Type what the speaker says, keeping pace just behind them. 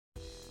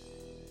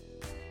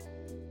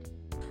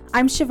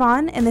I'm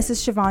Shiavon, and this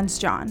is Shiavon's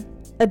Jawn.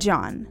 A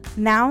Jawn,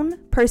 noun,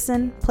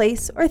 person,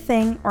 place, or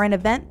thing, or an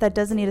event that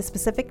doesn't need a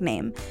specific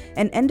name,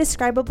 an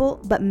indescribable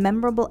but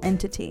memorable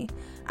entity.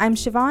 I'm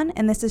Shiavon,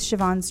 and this is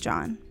Shiavon's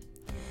Jawn.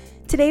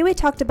 Today we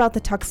talked about the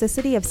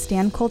toxicity of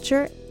stan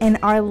culture and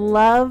our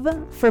love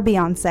for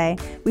Beyonce.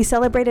 We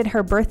celebrated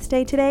her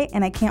birthday today,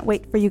 and I can't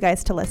wait for you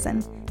guys to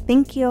listen.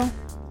 Thank you.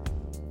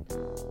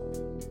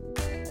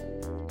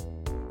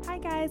 Hi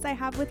guys, I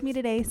have with me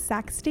today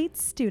Sac State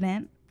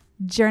student,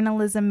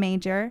 journalism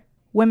major,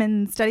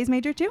 women's studies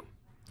major too?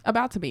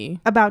 About to be.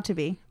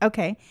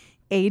 Okay.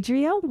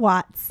 Adria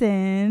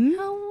Watson.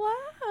 Hello.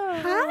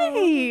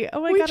 Hi.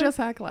 Oh my God. We just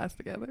had class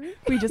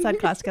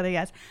together.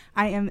 Yes.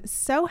 I am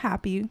so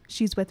happy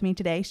she's with me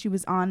today. She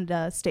was on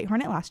the State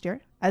Hornet last year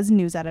as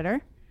news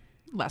editor.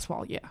 Last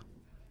fall, yeah.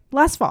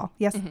 Last fall,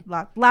 yes. Mm-hmm.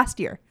 Last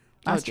year.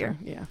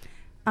 Yeah.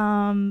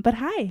 But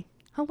hi.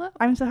 Hello.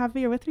 I'm so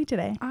happy you're with me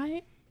today.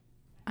 I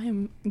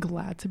am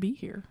glad to be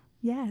here.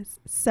 Yes.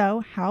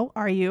 So how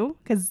are you?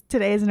 Because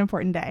today is an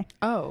important day.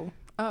 Oh,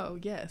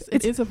 yes.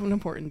 It is an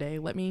important day.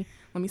 Let me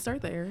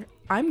start there.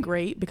 I'm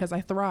great because I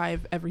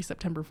thrive every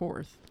September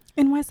 4th.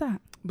 And why's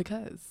that?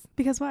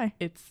 Because why?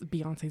 It's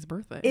Beyonce's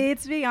birthday.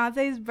 It's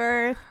Beyonce's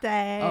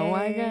birthday. Oh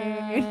my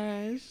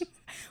gosh.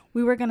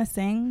 We were going to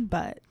sing,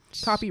 but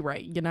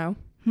copyright, you know?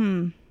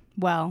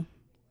 Well,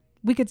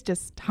 we could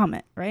just hum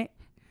it, right?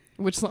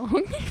 Which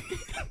song?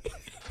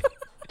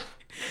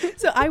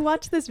 So I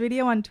watched this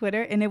video on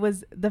Twitter, and it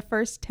was the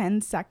first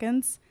 10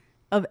 seconds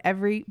of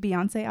every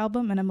Beyonce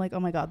album. And I'm like, oh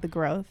my God, the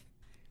growth.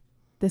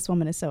 This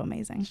woman is so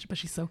amazing. But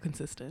she's so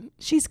consistent.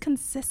 She's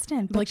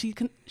consistent. Like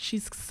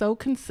she's so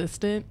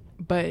consistent,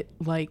 but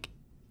like,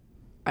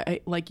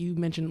 I like you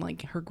mentioned,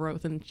 like her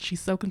growth, and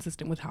she's so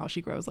consistent with how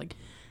she grows. Like,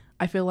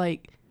 I feel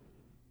like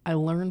I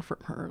learned from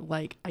her.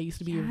 Like, I used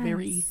to be a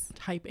very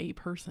type A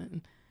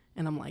person.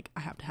 And I'm like,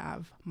 I have to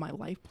have my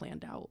life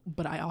planned out.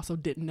 But I also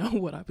didn't know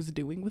what I was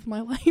doing with my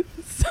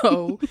life.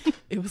 So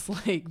it was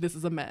like, this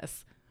is a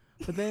mess.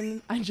 But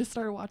then I just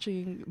started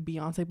watching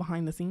Beyonce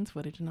behind the scenes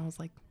footage. And I was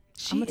like,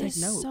 I'm going to take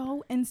note. She is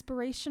so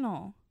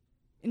inspirational.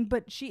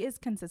 But she is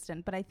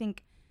consistent. But I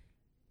think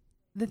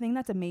the thing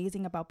that's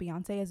amazing about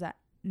Beyonce is that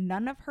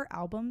none of her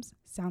albums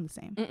sound the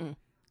same. Mm-mm.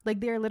 Like,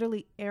 they're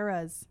literally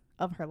eras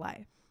of her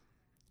life.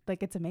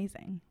 Like, it's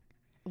amazing.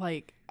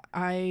 Like,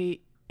 I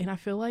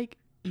feel like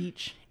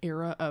each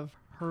era of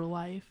her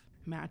life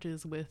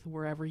matches with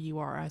wherever you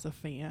are as a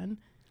fan.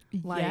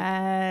 Like,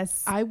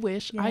 yes. I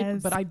wish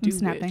but I do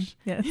wish.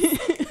 Yes.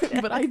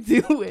 But I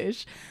do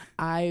wish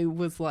I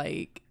was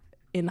like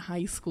in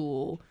high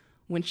school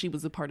when she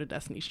was a part of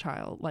Destiny's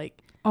Child.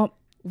 Like,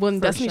 when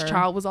Destiny's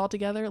Child was all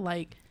together,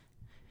 like,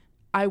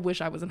 I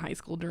wish I was in high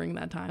school during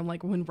that time.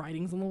 Like, when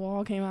Writings on the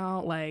Wall came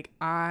out, like,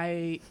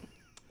 I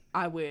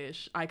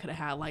wish I could have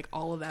had like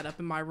all of that up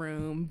in my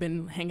room,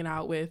 been hanging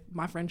out with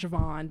my friend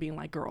Jawn, being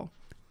like, girl,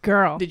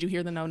 did you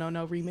hear the No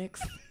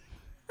remix?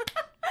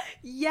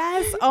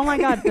 Yes. Oh my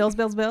God. Bills.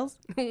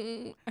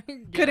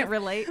 Couldn't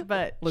relate,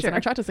 but listen, sure. I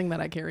tried to sing that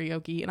at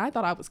karaoke and I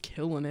thought I was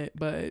killing it,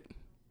 but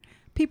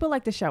people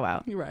like to show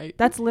out. You're right.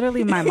 That's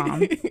literally my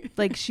mom.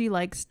 Like, she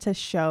likes to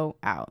show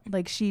out.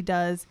 Like, she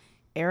does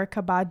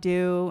Erykah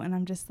Badu, and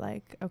I'm just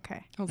like,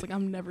 okay. I was like,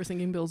 I'm never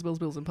singing Bills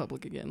in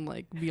public again.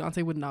 Like,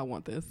 Beyonce would not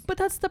want this. But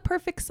that's the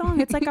perfect song.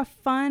 It's like a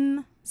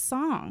fun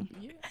song.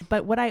 Yeah.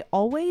 But what I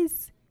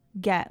always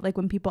get, like,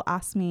 when people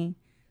ask me,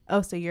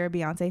 oh, so you're a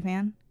Beyonce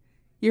fan?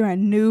 You're a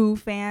new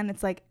fan?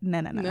 It's like, no.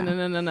 No.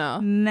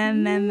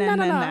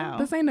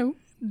 This ain't new.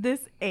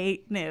 This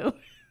ain't new.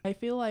 I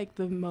feel like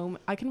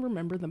I can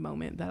remember the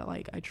moment that,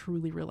 like, I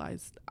truly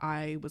realized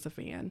I was a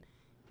fan.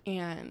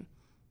 And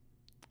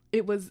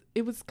it was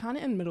kind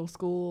of in middle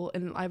school,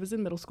 and I was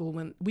in middle school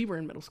when we were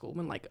in middle school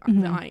when like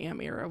the I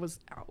Am era was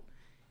out,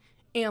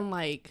 and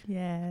like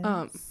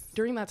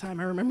during that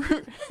time I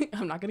remember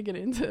I'm not gonna get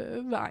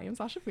into the I Am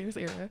Sasha Fierce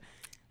era,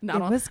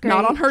 not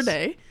on her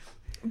day,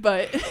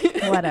 but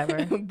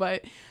whatever.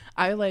 But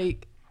I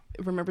like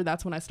remember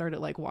that's when I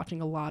started like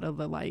watching a lot of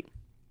the like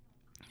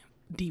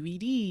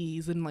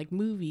DVDs and like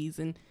movies,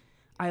 and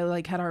I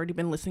like had already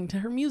been listening to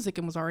her music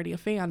and was already a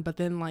fan. But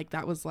then like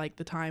that was like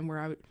the time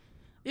where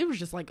it was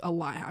just like a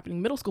lot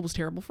happening. Middle school was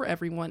terrible for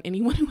everyone.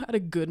 Anyone who had a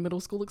good middle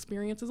school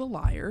experience is a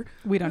liar.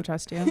 We don't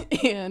trust you.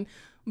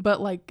 But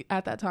like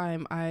at that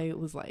time I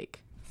was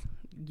like,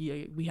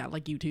 yeah, we had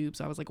like YouTube.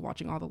 So I was like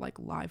watching all the like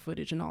live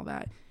footage and all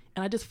that.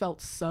 And I just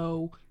felt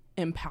so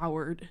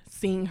empowered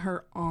seeing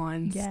her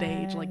on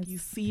stage. Like, you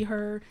see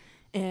her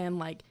and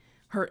like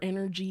her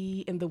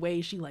energy and the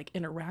way she like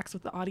interacts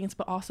with the audience,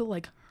 but also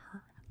like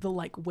the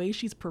like way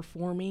she's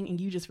performing.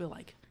 And you just feel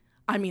like,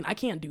 I mean, I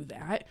can't do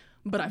that,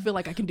 but I feel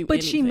like I can do anything.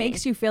 But she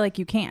makes you feel like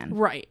you can.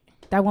 Right.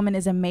 That woman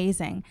is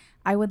amazing.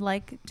 I would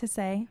like to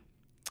say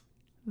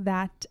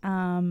that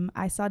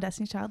I saw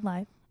Destiny's Child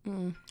live. I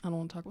don't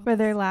want to talk about for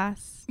their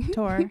last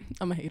tour.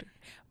 I'm a hater.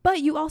 But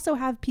you also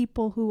have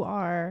people who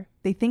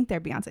they think they're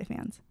Beyonce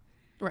fans.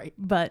 Right.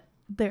 But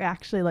they're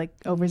actually like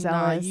Nah,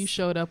 overzealous. you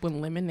showed up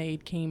when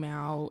Lemonade came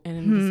out, and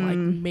it was like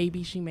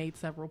maybe she made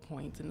several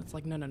points, and it's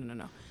like no.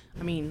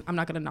 I mean, I'm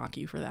not gonna knock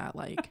you for that.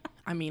 Like,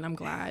 I mean, I'm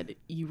glad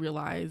you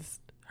realized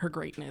her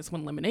greatness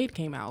when Lemonade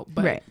came out,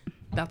 but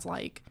that's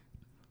like,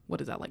 what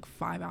is that, like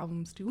 5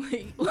 albums too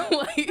late?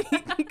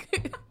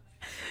 Like,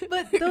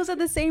 but those are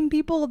the same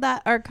people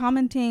that are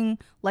commenting,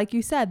 like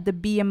you said, the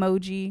B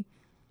emoji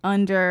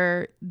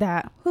under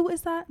that. Who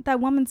is that?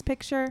 That woman's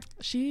picture?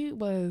 She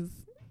was,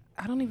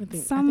 I don't even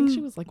think, I think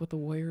she was like with the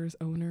Warriors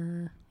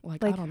owner.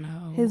 Like I don't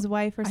know. His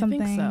wife or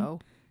something. I think so.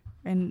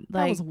 And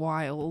that was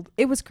wild.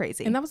 It was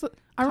crazy. And that was,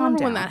 I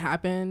remember when that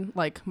happened,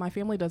 like my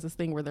family does this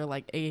thing where they're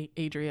like, hey,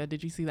 Adria,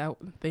 did you see that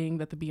thing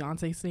that the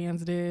Beyonce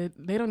stans did?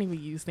 They don't even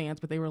use stans,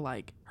 but they were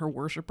like her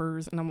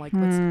worshipers. And I'm like,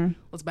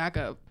 let's back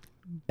up.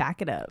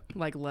 Back it up.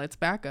 Like, let's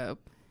back up.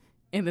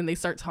 And then they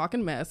start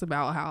talking mess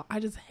about how I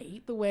just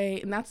hate the way,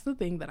 and that's the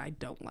thing that I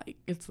don't like.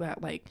 It's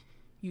that like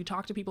you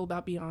talk to people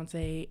about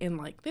Beyonce and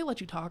like they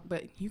let you talk,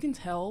 but you can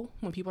tell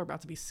when people are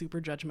about to be super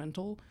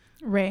judgmental.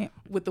 Right.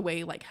 With the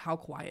way like how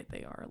quiet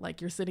they are.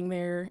 Like you're sitting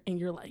there and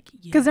you're like,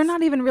 yes. Because they're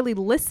not even really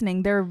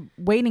listening. They're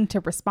waiting to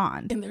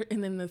respond.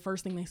 And then the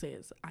first thing they say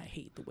is, I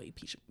hate the way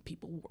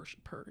people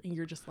worship her. And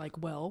you're just like,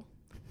 well,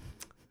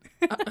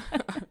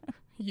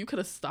 you could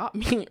have stopped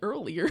me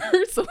earlier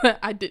so that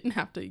I didn't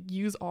have to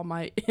use all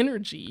my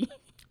energy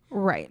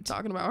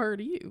talking about her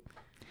to you.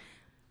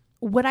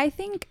 What I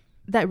think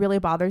that really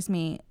bothers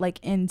me, like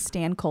in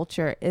stan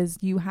culture, is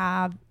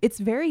it's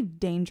very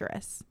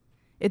dangerous.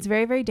 It's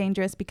very, very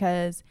dangerous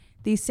because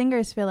these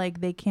singers feel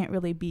like they can't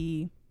really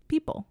be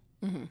people.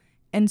 Mm-hmm.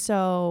 And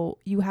so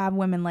you have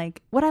women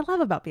like, what I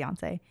love about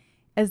Beyonce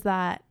is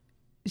that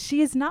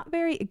she is not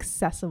very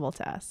accessible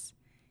to us.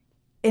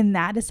 And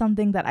that is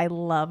something that I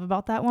love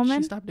about that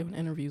woman. She stopped doing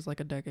interviews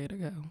like a decade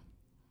ago.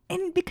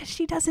 And because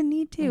she doesn't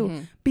need to.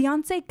 Mm-hmm.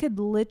 Beyonce could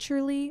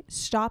literally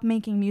stop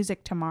making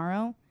music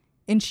tomorrow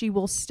and she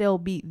will still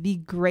be the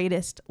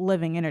greatest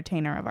living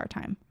entertainer of our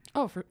time.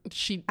 Oh,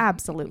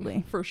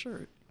 absolutely. For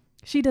sure.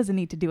 She doesn't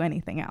need to do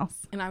anything else.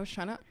 And I was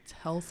trying to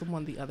tell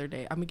someone the other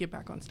day, I'm gonna get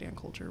back on stan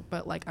culture,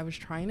 but like I was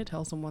trying to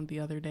tell someone the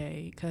other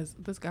day because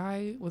this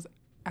guy was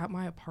at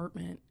my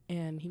apartment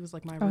and he was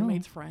like my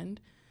roommate's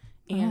friend.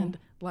 And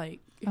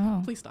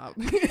please stop.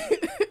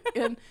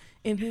 and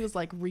he was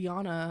like,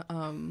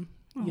 Rihanna,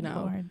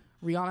 Lord.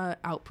 Rihanna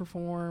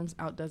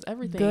outdoes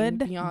everything. Good.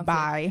 Beyonce.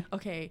 Bye.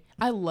 Okay,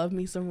 I love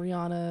me some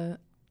Rihanna.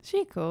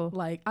 She cool.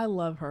 Like I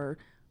love her,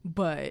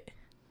 but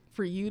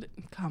for you to,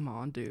 come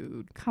on,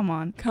 dude.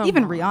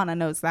 Even Rihanna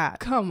knows that.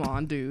 Come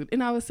on, dude.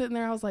 And I was sitting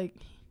there, I was like,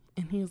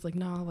 and he was like,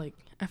 no, like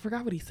I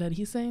forgot what he said.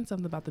 He's saying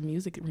something about the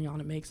music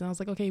Rihanna makes, and I was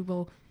like, okay,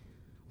 well.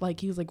 Like,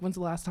 he was like, when's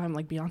the last time,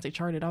 like, Beyonce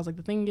charted? I was like,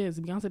 the thing is,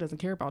 Beyonce doesn't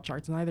care about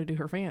charts, and neither do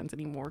her fans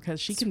anymore,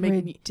 because she can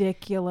make...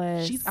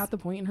 ridiculous. She's at the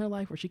point in her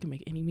life where she can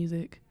make any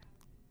music,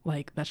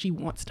 like, that she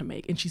wants to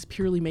make, and she's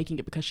purely making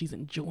it because she's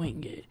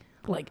enjoying it.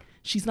 Like,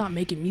 she's not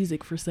making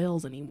music for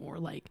sales anymore.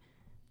 Like,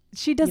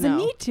 she doesn't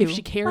need to. If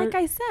she cared... Like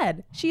I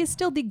said, she is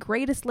still the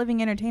greatest living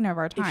entertainer of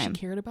our time. If she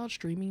cared about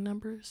streaming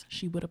numbers,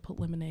 she would have put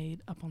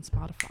Lemonade up on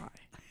Spotify.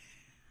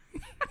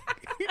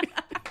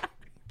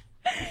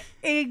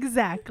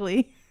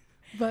 Exactly.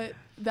 But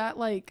that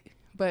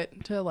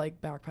but to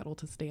like backpedal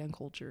to stan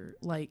culture,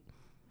 like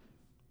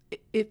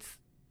it's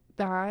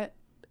that,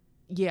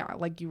 yeah,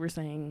 like you were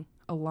saying,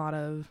 a lot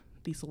of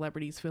these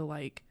celebrities feel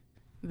like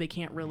they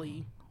can't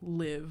really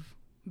live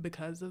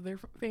because of their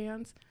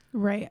fans.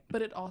 Right.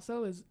 But it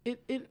also is,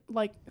 it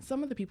like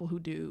some of the people who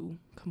do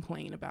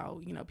complain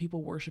about,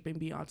 people worshiping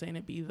Beyonce and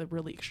it be the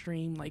really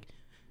extreme, like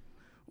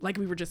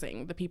we were just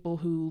saying, the people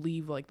who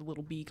leave like the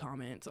little B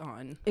comments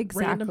on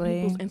random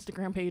people's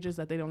Instagram pages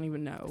that they don't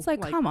even know. It's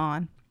like come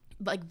on.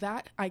 Like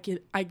that I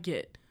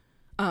get.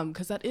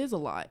 Because that is a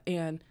lot.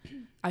 And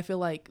I feel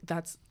like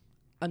that's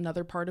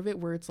another part of it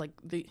where it's like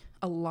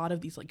a lot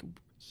of these like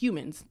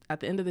humans,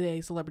 at the end of the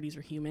day, celebrities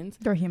are humans.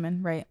 They're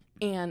human, right.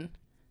 And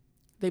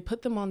they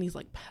put them on these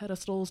like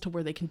pedestals to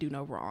where they can do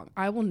no wrong.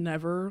 I will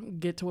never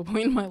get to a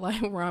point in my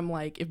life where I'm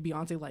like, if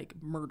Beyonce like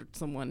murdered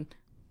someone,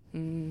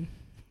 you're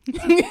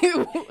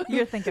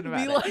thinking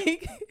about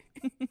it.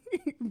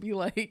 Be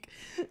like,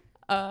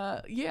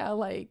 yeah,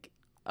 like,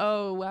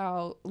 oh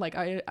wow, like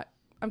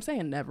I'm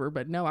saying never,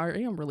 but no, I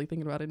am really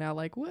thinking about it now.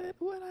 Like, what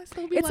would I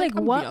still be? It's like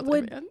what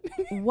would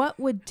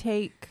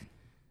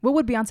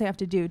Beyonce have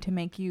to do to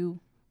make you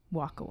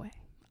walk away?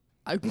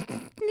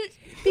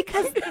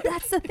 Because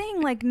that's the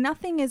thing. Like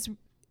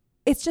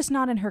it's just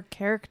not in her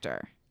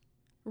character.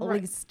 Right.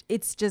 At least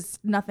it's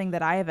just nothing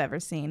that I have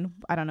ever seen.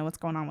 I don't know what's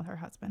going on with her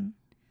husband.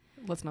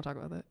 Let's not talk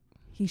about that.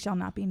 He shall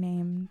not be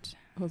named.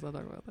 Let's not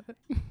talk about that.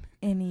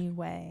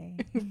 Anyway.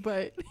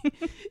 But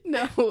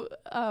no,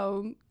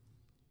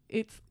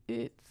 it's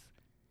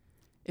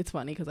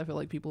funny because I feel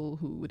like people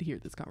who would hear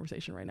this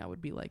conversation right now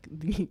would be like,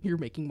 you're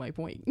making my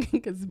point,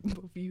 because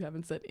both of you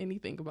haven't said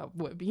anything about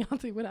what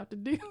Beyonce would have to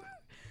do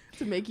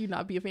to make you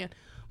not be a fan.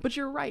 But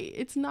you're right.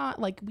 It's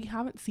not like we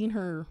haven't seen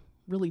her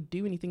really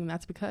do anything, and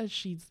that's because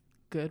she's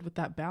good with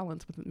that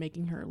balance with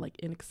making her like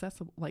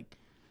inaccessible, like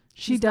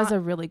she does a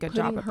really good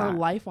job of putting her that.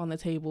 life on the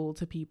table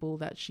to people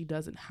that she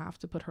doesn't have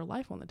to put her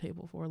life on the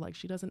table for. Like,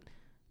 she doesn't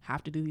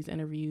have to do these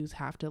interviews,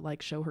 have to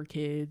like show her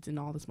kids and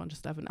all this bunch of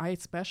stuff. And I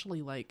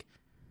especially like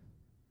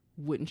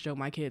wouldn't show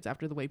my kids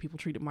after the way people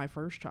treated my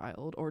first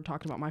child or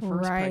talking about my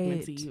first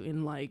pregnancy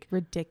and like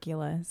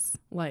ridiculous.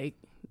 Like,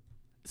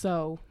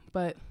 so,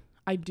 but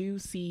I do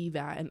see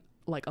that in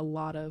like a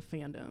lot of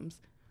fandoms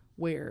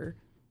where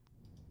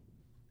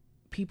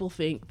people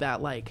think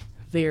that like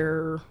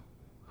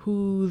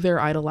who they're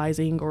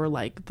idolizing or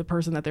like the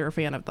person that they're a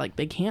fan of, like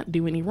they can't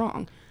do any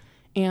wrong.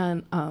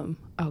 And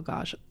oh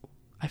gosh,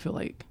 I feel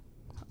like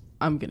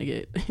I'm gonna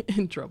get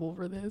in trouble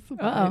for this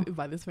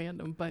by this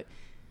fandom, but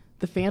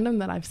the fandom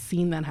that I've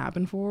seen that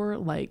happen for,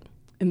 like,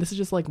 and this is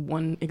just like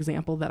one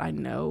example that I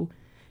know,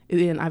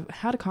 and I've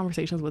had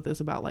conversations with this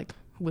about like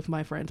with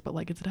my friends, but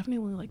like it's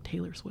definitely like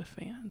Taylor Swift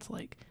fans.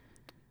 Like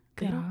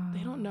they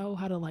don't know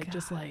how to like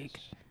just like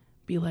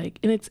be like,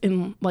 and it's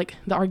in like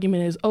the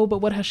argument is, oh, but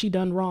what has she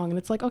done wrong? And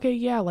it's like, okay,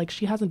 yeah, like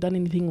she hasn't done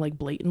anything like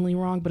blatantly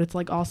wrong, but it's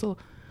also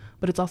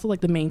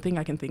like the main thing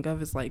I can think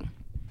of is like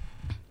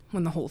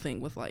when the whole thing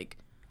with like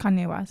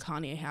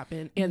Kanye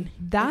happened, and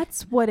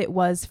that's what it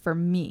was for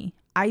me.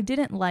 I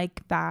didn't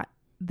like that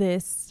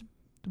this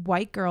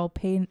white girl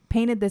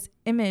painted this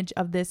image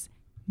of this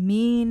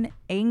mean,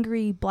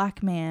 angry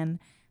black man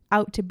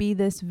out to be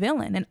this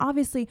villain. And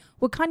obviously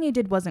what Kanye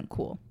did wasn't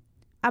cool.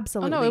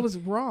 Absolutely. Oh no, it was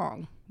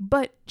wrong.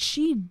 But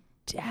she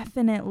played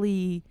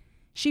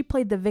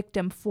the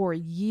victim for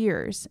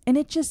years, and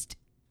it just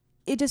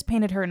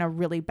painted her in a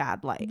really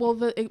bad light. Well,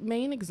 the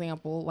main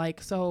example, like,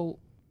 so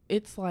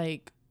it's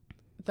like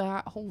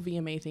that whole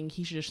VMA thing,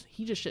 he just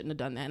shouldn't have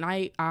done that. And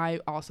I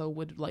also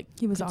would like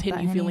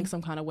continue feeling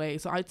some kind of way.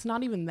 So it's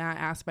not even that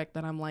aspect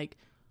that I'm like,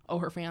 oh,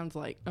 her fans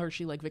like, or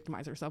she like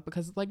victimized herself,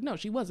 because like, no,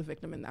 she was a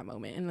victim in that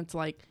moment. And it's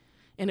like,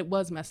 and it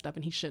was messed up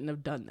and he shouldn't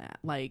have done that.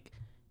 Like,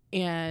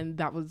 and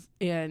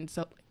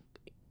so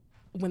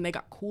when they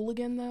got cool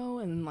again though,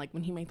 and like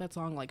when he made that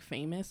song like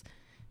Famous,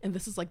 and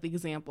this is like the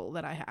example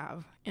that I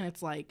have, and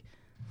it's like,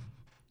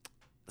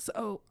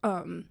 so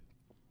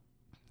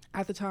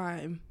at the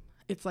time,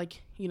 it's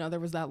like, you know, there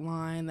was that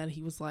line that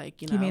he was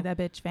like, you know, he made that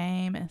bitch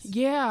famous.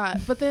 Yeah,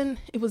 but then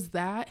it was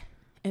that,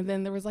 and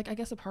then there was like, I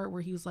guess a part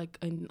where he was like,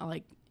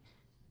 like,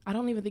 I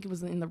don't even think it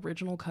was in the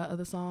original cut of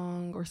the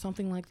song or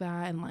something like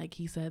that, and like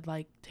he said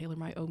like Taylor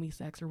might owe me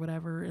sex or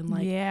whatever, and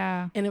like,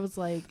 yeah, and it was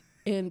like,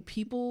 and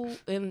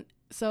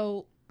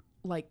so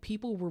like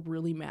people were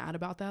really mad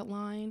about that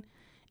line,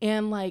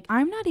 and like,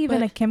 I'm not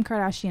even a Kim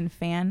Kardashian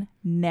fan,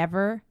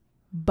 never,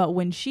 but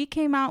when she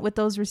came out with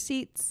those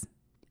receipts.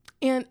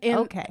 And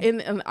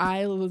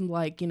I was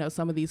like, you know,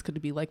 some of these could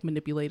be like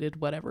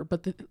manipulated, whatever.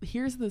 But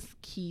here's this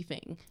key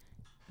thing.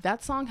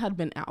 That song had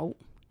been out.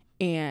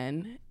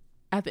 And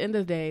at the end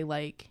of the day,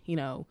 like, you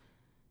know,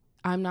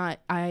 I am not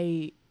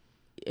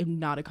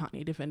a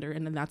Kanye defender.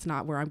 And that's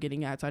not where I'm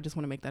getting at. So I just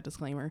want to make that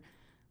disclaimer.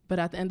 But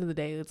at the end of the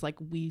day, it's like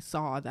we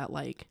saw that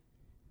like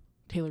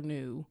Taylor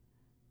knew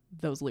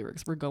those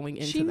lyrics were going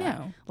into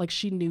that. Like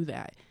she knew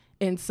that.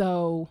 And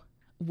so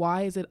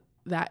why is it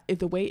that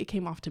the way it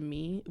came off to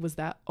me was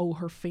that, oh,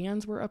 her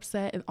fans were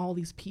upset and all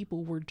these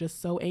people were just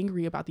so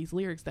angry about these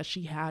lyrics that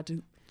she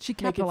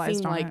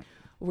capitalized on it,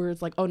 where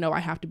it's like, oh no,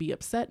 I have to be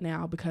upset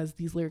now because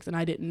these lyrics, and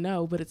I didn't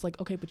know. But it's like,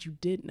 okay, but you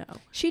did know.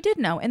 She did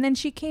know. And then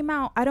she came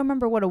out, I don't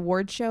remember what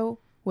award show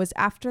was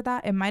after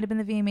that. It might have been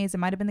the VMAs, it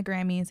might have been the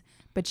Grammys,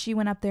 but she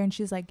went up there and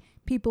she's like,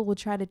 people will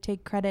try to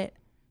take credit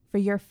for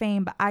your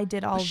fame, but I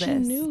did all this. She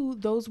knew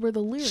those were the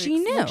lyrics. She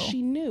knew. Like,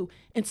 she knew.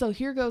 And so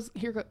here goes,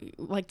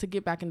 like, to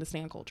get back into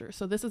stan culture.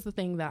 So this is the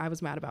thing that I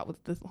was mad about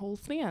with this whole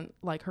stan,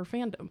 like her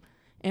fandom.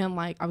 And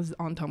like, I was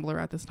on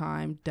Tumblr at this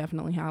time,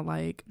 definitely had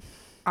like,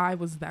 I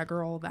was that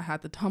girl that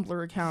had the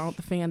Tumblr account,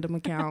 the fandom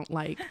account.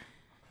 Like,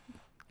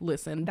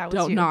 listen,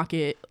 don't knock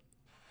it.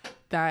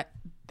 That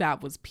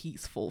was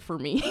peaceful for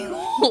me.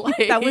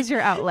 Like, that was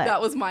your outlet.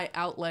 That was my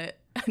outlet.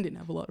 I didn't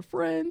have a lot of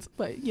friends,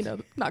 but you know,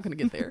 not gonna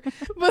get there.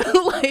 But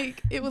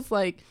like, it was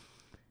like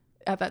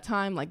at that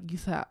time, like you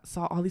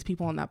saw all these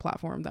people on that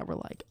platform that were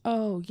like,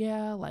 oh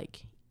yeah,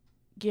 like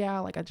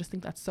I just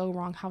think that's so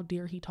wrong. How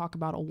dare he talk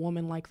about a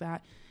woman like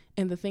that?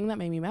 And the thing that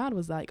made me mad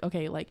was like,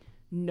 okay, like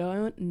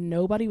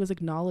nobody was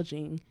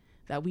acknowledging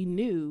that we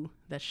knew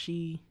that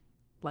she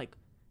like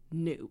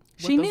knew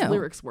what those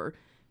lyrics were.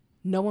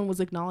 No one was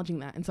acknowledging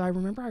that. And so I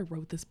remember I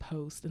wrote this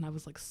post and I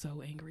was like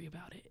so angry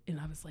about it. And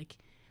I was like,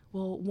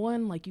 well,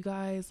 one, like you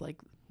guys,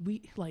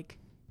 like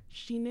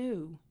she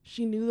knew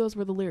those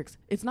were the lyrics.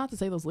 It's not to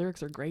say those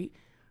lyrics are great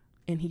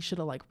and he should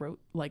have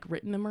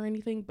written them or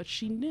anything, but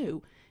she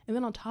knew. And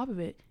then on top of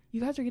it,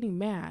 you guys are getting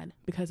mad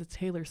because it's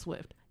Taylor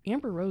Swift.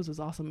 Amber Rose was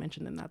also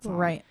mentioned in that song.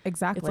 Right,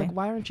 exactly. It's like,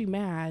 why aren't you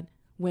mad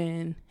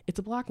when it's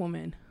a black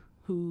woman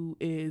who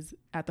is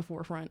at the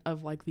forefront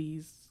of like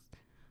these,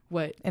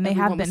 and they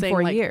have been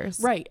for years.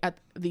 Right, at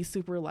these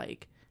super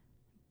like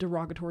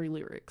derogatory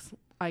lyrics.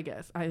 I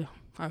guess I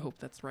hope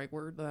that's the right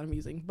word that I'm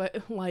using,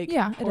 but like,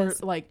 yeah, it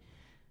is. Like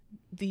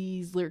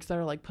these lyrics that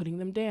are like putting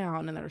them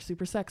down and that are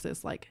super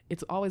sexist, like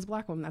it's always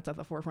black women that's at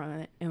the forefront of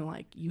it. And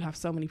like you have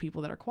so many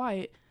people that are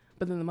quiet,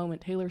 but then the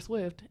moment Taylor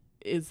Swift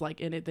is like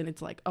in it, then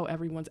it's like, oh,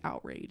 everyone's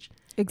outraged.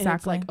 Exactly. And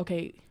it's like,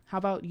 okay, how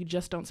about you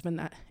just don't spend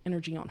that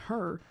energy on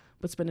her,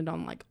 but spend it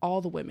on like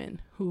all the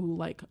women who,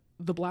 like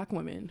the black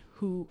women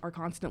who are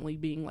constantly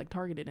being like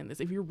targeted in this.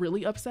 If you're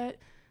really upset,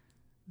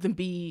 then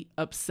be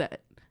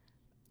upset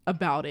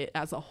about it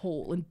as a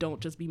whole and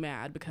don't just be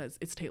mad because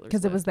it's Taylor Swift.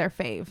 Because it was their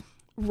fave.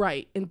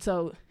 Right. And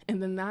so,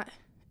 and then that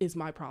is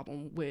my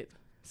problem with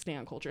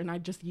stan culture. And I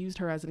just used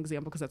her as an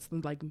example because that's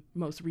the like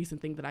most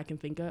recent thing that I can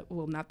think of.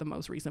 Well, not the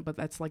most recent, but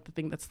that's like the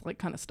thing that's like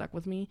kind of stuck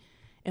with me,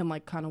 and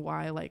like kind of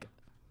why like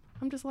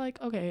I'm just like,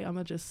 okay, I'm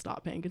gonna just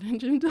stop paying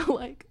attention to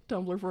like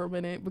Tumblr for a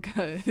minute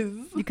because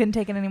you couldn't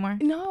take it anymore.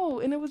 No.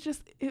 And it was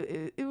just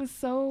it was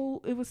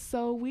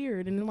so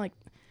weird. And then like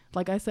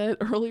I said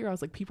earlier, I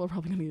was like, people are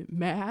probably gonna get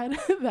mad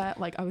that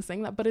like I was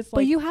saying that, but it's like,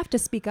 but you have to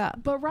speak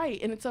up. But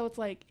right. And so it's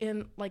like,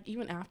 and like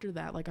even after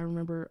that, like I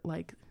remember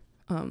like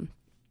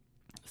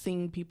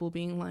seeing people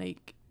being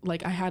like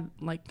I had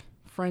like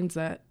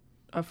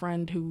a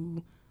friend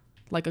who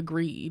like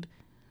agreed,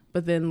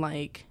 but then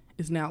like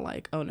is now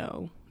like, oh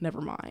no,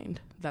 never mind,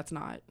 that's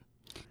not.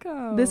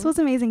 This was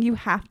amazing. You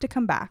have to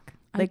come back.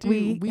 Like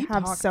we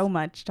have so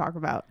much to talk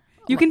about.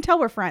 You can tell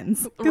we're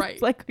friends.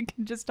 Right. Like we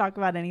can just talk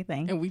about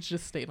anything. And we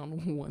just stayed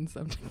on one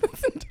subject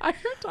this entire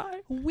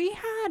time. We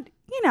had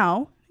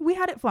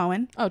it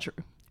flowing. Oh, true.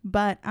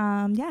 But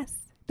yes,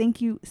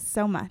 thank you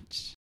so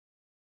much.